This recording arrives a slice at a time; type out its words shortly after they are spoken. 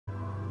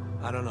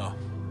I don't know.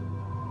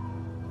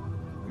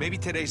 Maybe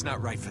today's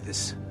not right for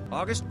this.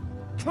 August,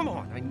 come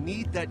on, I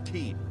need that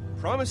key.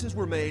 Promises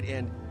were made,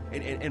 and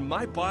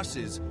my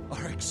bosses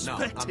are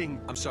expecting...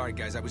 No, I'm sorry,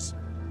 guys. I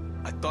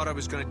thought I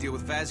was gonna deal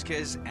with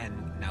Vasquez,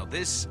 and now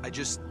this, I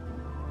just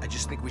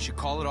think we should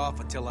call it off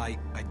until I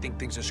think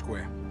things are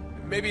square.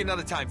 Maybe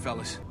another time,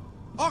 fellas.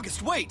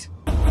 August, wait!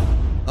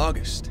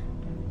 August.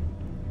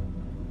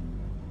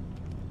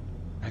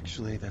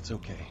 Actually, that's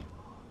okay.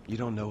 You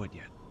don't know it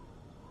yet.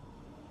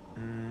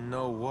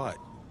 Know what?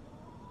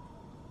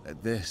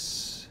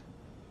 This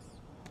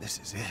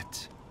is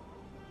it.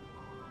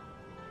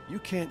 You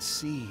can't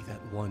see that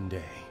one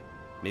day,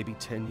 maybe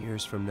 10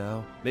 years from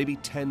now, maybe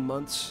 10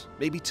 months,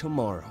 maybe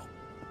tomorrow,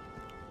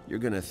 you're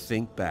gonna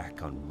think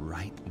back on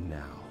right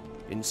now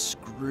and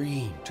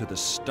scream to the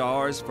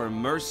stars for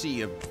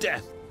mercy of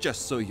death,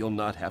 just so you'll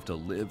not have to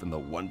live in the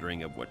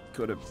wondering of what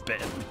could have been.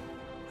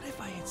 What if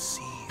I had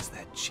seized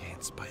that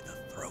chance by the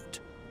throat?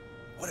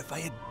 What if I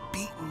had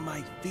beaten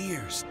my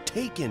fears,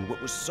 taken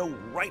what was so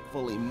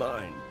rightfully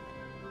mine?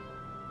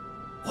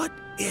 What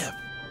if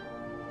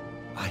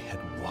I had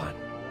won?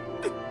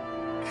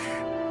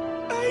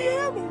 I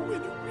am a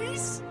winner,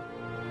 Rhys.